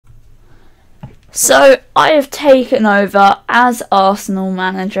So I have taken over as Arsenal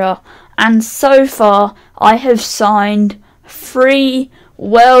manager, and so far I have signed 3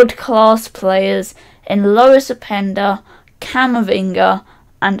 world-class players in Lois Openda, Camavinga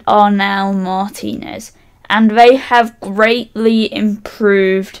and Arnau Martinez, and they have greatly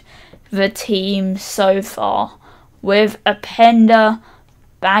improved the team so far, with Openda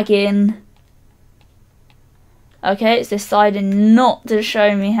bagging. Okay, it's decided not to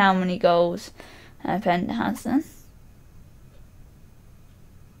show me how many goals Openda has then.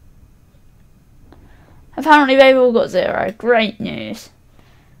 Apparently they've all got 0. Great news.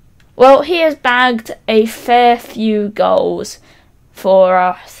 Well, he has bagged a fair few goals for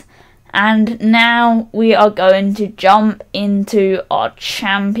us. And now we are going to jump into our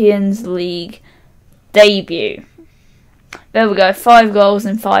Champions League debut. There we go, 5 goals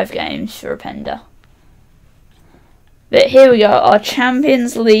in 5 games for Openda. But here we go, our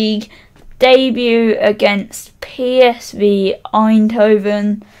Champions League debut against PSV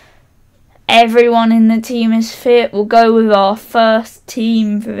Eindhoven. Everyone in the team is fit. We'll go with our first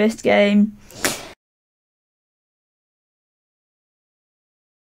team for this game.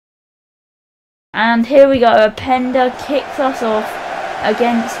 And here we go, Openda kicks us off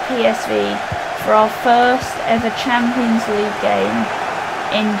against PSV for our first ever Champions League game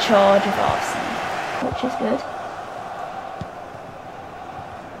in charge of Arsenal, which is good.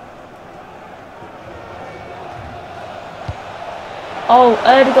 Oh,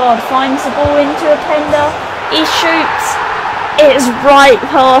 Ødegaard finds the ball into Openda. He shoots. It's right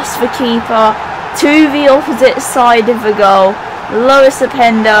past the keeper to the opposite side of the goal. Lois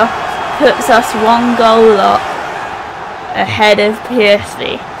Openda puts us 1 goal up ahead of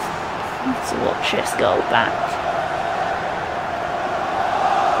PSV. Let's watch this goal back.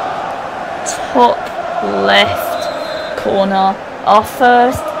 Top left corner. Our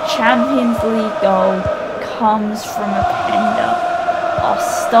first Champions League goal comes from Openda, our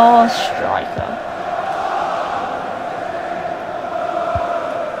star striker.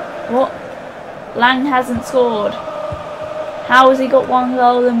 What? Lang hasn't scored. How has he got 1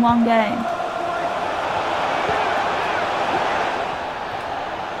 goal in 1 game?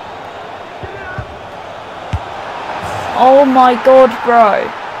 Oh my god, bro.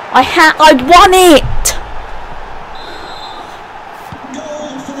 I'd won it!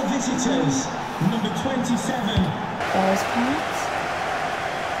 Goal for the visitors, number 27. There's points.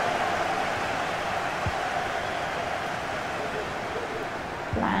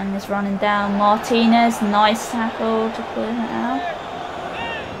 Lang is running down Martinez. Nice tackle to clear it out.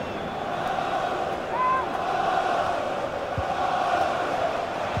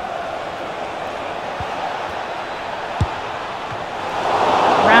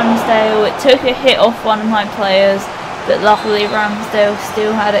 Ramsdale, it took a hit off one of my players, but luckily Ramsdale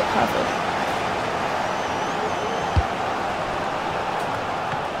still had it covered.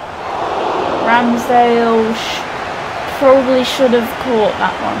 Ramsdale probably should have caught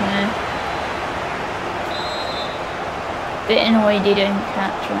that one there. Bit annoyed he didn't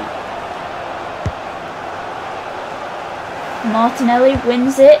catch it. Martinelli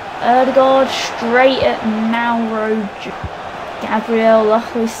wins it. Ødegaard straight at Mauro. Gabriel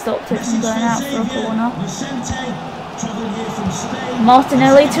luckily stopped it from going out for a corner.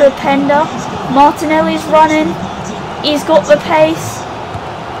 Martinelli to Openda. Martinelli's running. He's got the pace.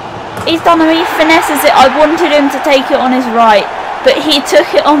 He's done it. He finesses it. I wanted him to take it on his right, but he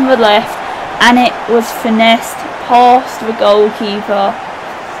took it on the left, and it was finessed past the goalkeeper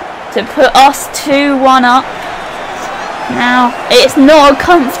to put us 2-1 up. Now, it's not a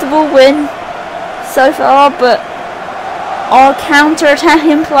comfortable win so far, but our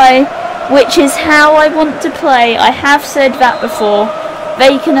counter-attacking play, which is how I want to play, I have said that before,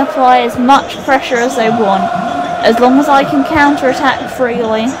 they can apply as much pressure as they want. As long as I can counter-attack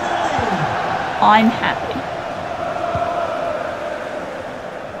freely, I'm happy.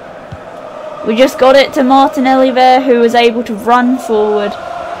 We just got it to Martinelli there, who was able to run forward.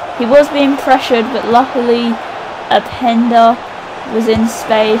 He was being pressured, but luckily Openda was in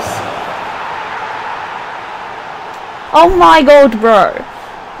space. Oh my god, bro.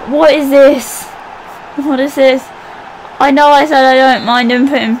 What is this? What is this? I know I said I don't mind him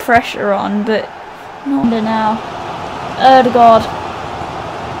putting pressure on, but not now. Ødegaard.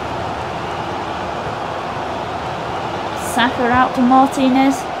 Saka out to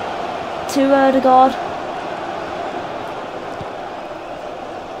Martinez. To Ødegaard.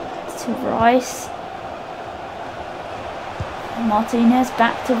 To Rice. Martinez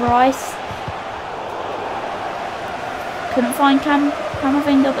back to Rice. Couldn't find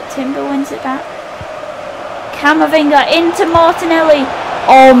Camavinga, but Timber wins it back. Camavinga into Martinelli.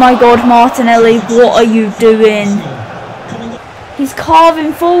 Oh my god, Martinelli, what are you doing? He's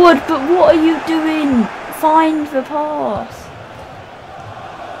carving forward, but what are you doing? Find the pass.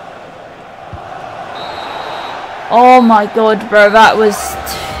 Oh my god, bro, that was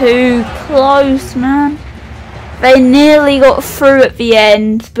too close, man. They nearly got through at the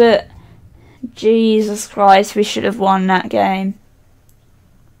end, but Jesus Christ, we should have won that game.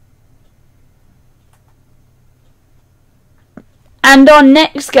 And our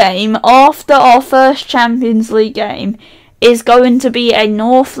next game, after our first Champions League game, is going to be a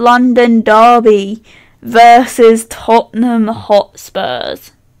North London derby versus Tottenham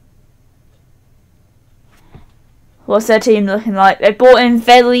Hotspurs. What's their team looking like? They brought in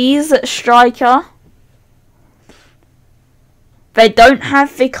Veliz at striker. They don't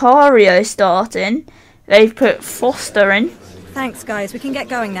have Vicario starting. They've put Foster in. Thanks, guys. We can get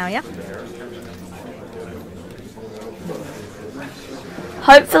going now, yeah?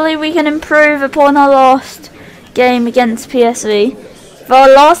 Hopefully we can improve upon our last game against PSV. Our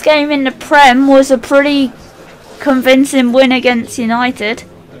last game in the Prem was a pretty convincing win against United.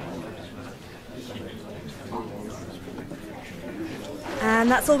 And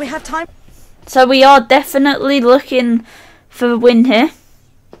that's all we have time. So we are definitely looking for the win here.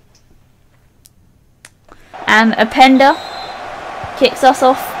 And Openda kicks us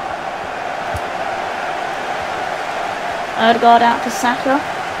off. Odegaard out to Saka.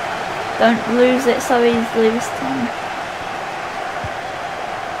 Don't lose it so easily this time.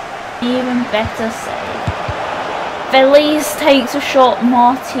 Even better save. Veliz takes a shot.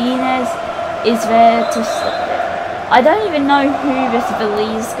 Martinez is there to stop it. I don't even know who this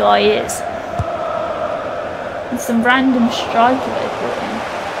Veliz guy is. It's some random striker they put in.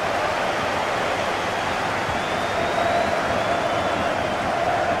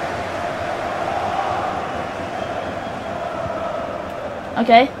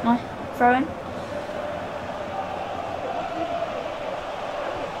 Okay, my throw in.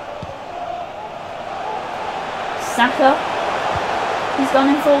 Saka. He's gone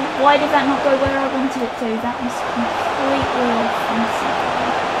in for. Why did that not go where I wanted it to? That was completely offensive.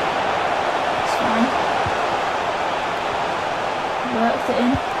 It's fine. Worked it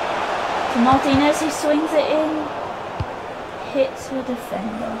in. To Martinez, he swings it in. Hits the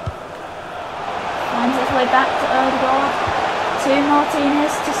defender. Finds its way back to Odegaard. To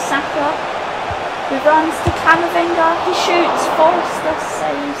Martinez, to Saka. Who runs to Camavinga. He shoots. Forrester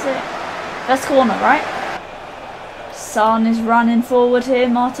saves it. That's corner, right? Son is running forward here.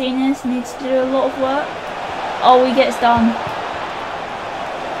 Martinez needs to do a lot of work. Oh, he gets done.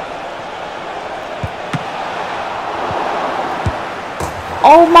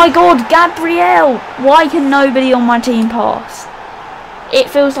 Oh my god, Gabriel! Why can nobody on my team pass? It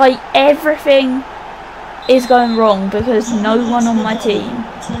feels like everything is going wrong because no one on my team,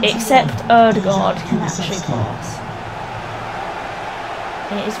 except Odegaard, can actually pass.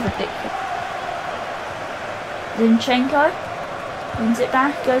 It is ridiculous. Zinchenko wins it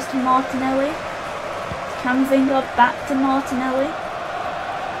back, goes to Martinelli. Camavinga back to Martinelli,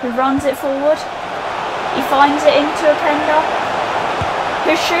 who runs it forward. He finds it into Openda,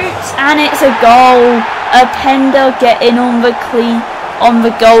 who shoots, and it's a goal. Openda getting on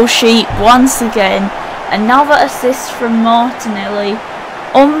the goal sheet once again. Another assist from Martinelli.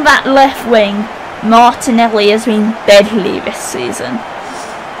 On that left wing, Martinelli has been deadly this season.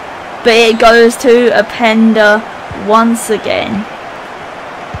 But it goes to Openda once again.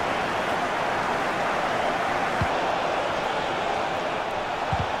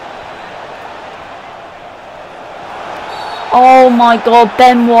 Oh my god,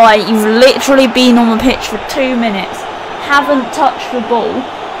 Ben White, you've literally been on the pitch for 2 minutes, haven't touched the ball,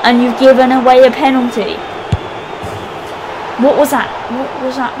 and you've given away a penalty. What was that? What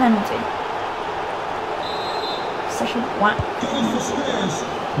was that penalty? Such a whack.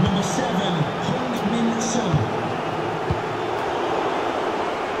 Number 7, Heung-min Son.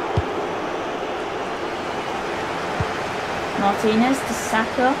 Martinez to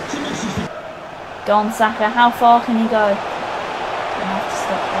Saka. Go on, Saka. How far can he go? Gonna have to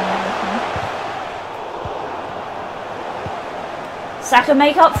stop there. Saka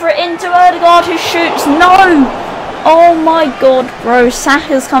make up for it into Odegaard, who shoots. No! Oh my god, bro.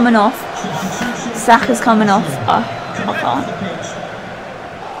 Saka's coming off. Saka's coming off. Oh, I can't.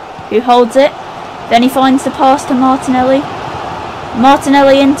 Who holds it? Then he finds the pass to Martinelli.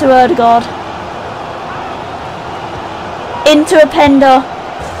 Martinelli into Odegaard. Into Openda.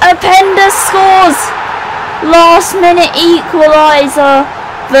 Openda scores! Last minute equaliser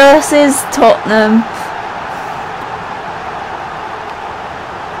versus Tottenham.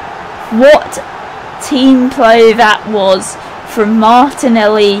 What team play that was from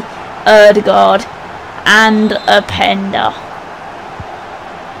Martinelli, Ødegaard and Openda.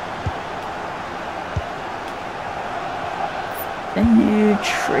 The new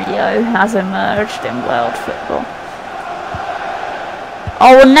trio has emerged in world football.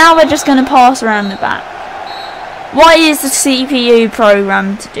 Oh, well, now we're just going to pass around the back. Why is the CPU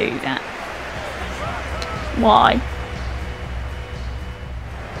programmed to do that? Why?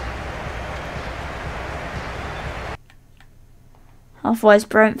 Otherwise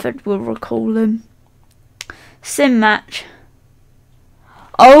Brentford will recall him. Sim match.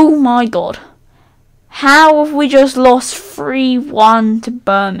 Oh my god. How have we just lost 3-1 to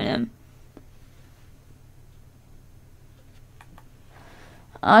Birmingham?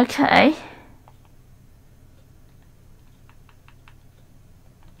 Okay.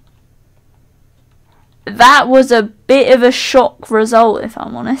 That was a bit of a shock result, if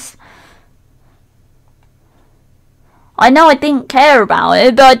I'm honest. I know I didn't care about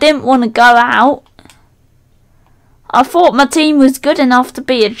it, but I didn't want to go out. I thought my team was good enough to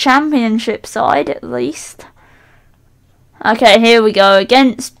be a championship side, at least. Okay, here we go,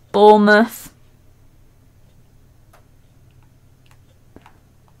 against Bournemouth.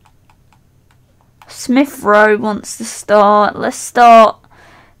 Smith Rowe wants to start. Let's start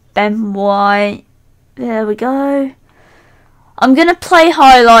Ben White. There we go. I'm going to play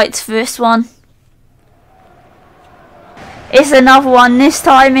highlights for this one. It's another one, this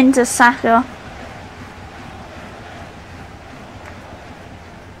time into Saka.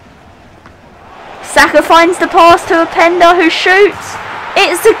 Saka finds the pass to Openda, who shoots.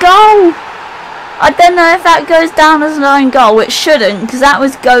 It's a goal! I don't know if that goes down as an own goal. It shouldn't, because that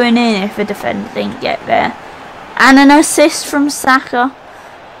was going in if a defender didn't get there. And an assist from Saka.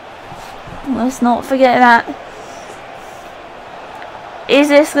 Let's not forget that. Is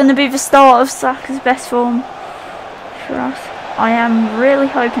this going to be the start of Saka's best form for us? I am really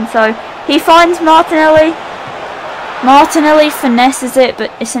hoping so. He finds Martinelli. Martinelli finesses it,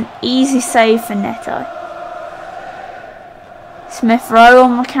 but it's an easy save for Neto. Smith Rowe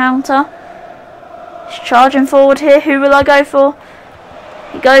on the counter. He's charging forward here. Who will I go for?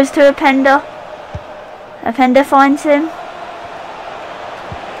 He goes to Openda. Openda finds him.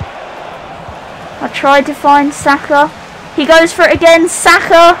 I tried to find Saka. He goes for it again.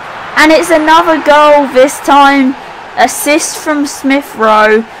 Saka. And it's another goal this time. Assist from Smith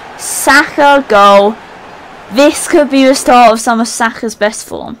Rowe. Saka goal. This could be the start of some of Saka's best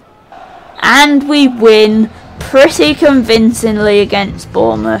form. And we win pretty convincingly against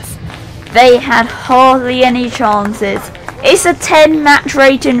Bournemouth. They had hardly any chances. It's a 10 match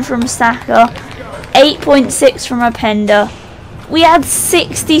rating from Saka. 8.6 from Openda. We had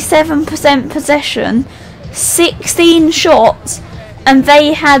 67% possession. 16 shots. And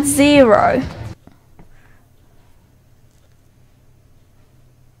they had 0.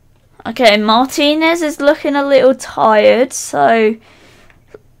 Okay, Martinez is looking a little tired, so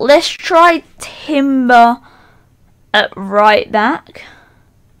let's try Timber at right back.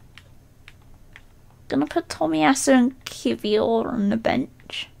 Gonna put Tomiyasu and Kivior on the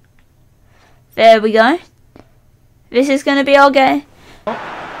bench. There we go. This is gonna be our game.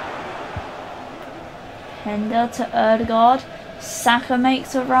 Hender to Ødegaard. Saka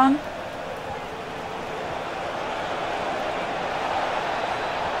makes a run.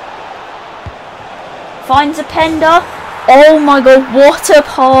 Finds Openda. Oh my god, what a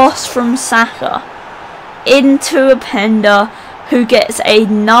pass from Saka. Into Openda, who gets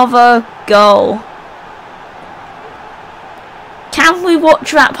another goal. Can we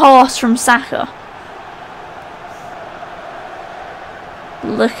watch that pass from Saka?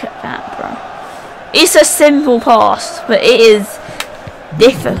 Look at that, bro. It's a simple pass, but it is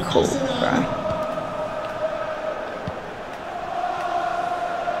difficult, bro.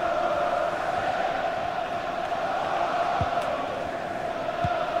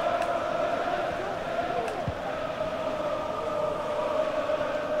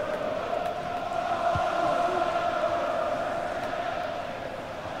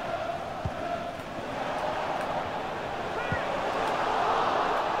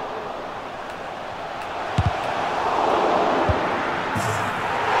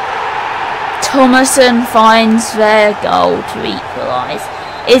 Thomason finds their goal to equalise.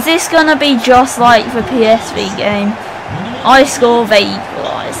 Is this going to be just like the PSV game? I score, they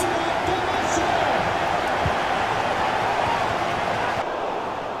equalise.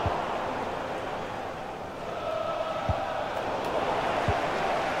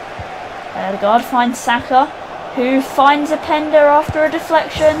 Ødegaard finds Saka, who finds Openda after a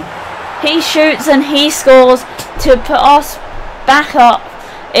deflection. He shoots and he scores to put us back up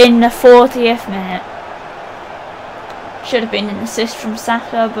in the 40th minute. Should have been an assist from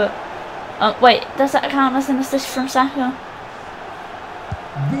Saka, but wait, does that count as an assist from Saka?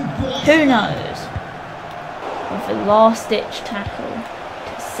 Who knows? With a last-ditch tackle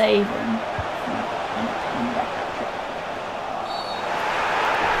to save him.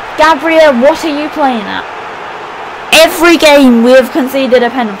 Gabriel, what are you playing at? Every game we have conceded a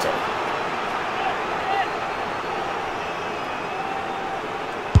penalty.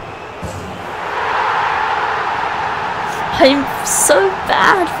 I'm so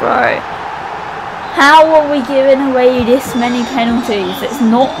bad, bro. How are we giving away this many penalties? It's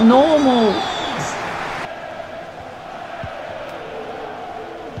not normal.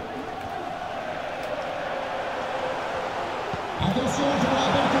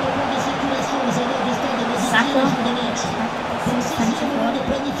 Saka.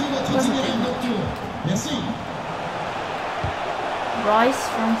 Rice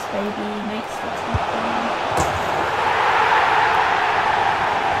France baby makes the tackle.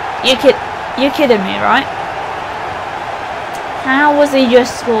 You're kidding me, right? How was he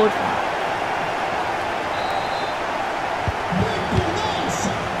just scored from?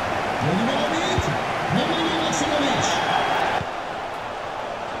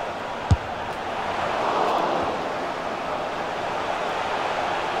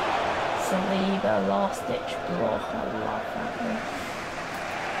 Saliba, last ditch block. I love that.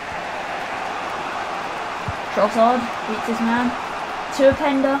 Trossard beats his man. To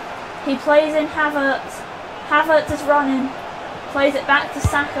Openda. He plays in Havertz. Havertz is running. Plays it back to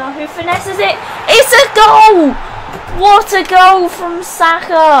Saka, who finesses it. It's a goal! What a goal from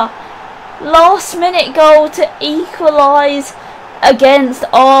Saka! Last minute goal to equalise against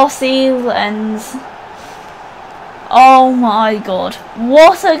RC Lens. Oh my god.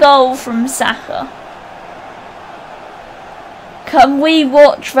 What a goal from Saka. Can we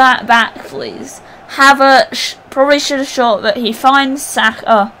watch that back, please? Havertz probably should have shot, but he finds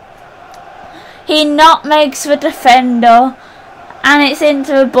Saka. He nutmegs the defender, and it's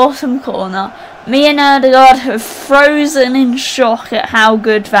into the bottom corner. Me and Erdegaard have frozen in shock at how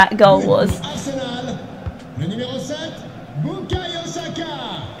good that goal was.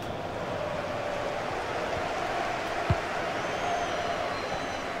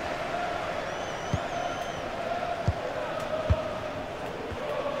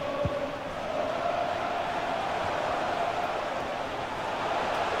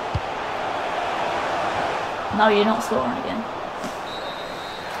 No, you're not scoring again.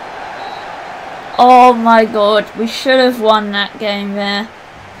 Oh my god, we should have won that game there.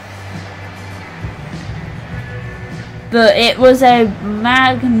 But it was a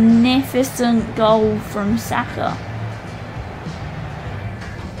magnificent goal from Saka.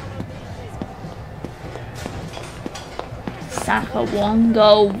 Saka, 1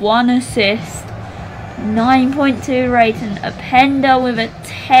 goal, 1 assist, 9.2 rating. Openda with a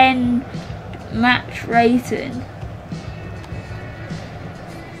 10 match rating.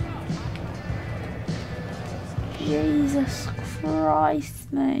 Jesus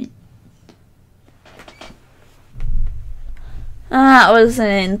Christ, mate. That was an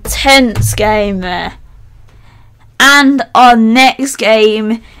intense game there. And our next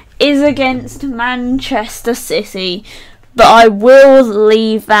game is against Manchester City, but I will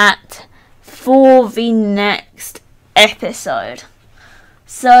leave that for the next episode.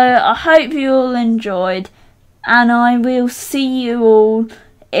 So I hope you all enjoyed, and I will see you all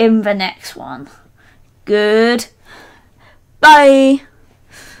in the next one. Goodbye.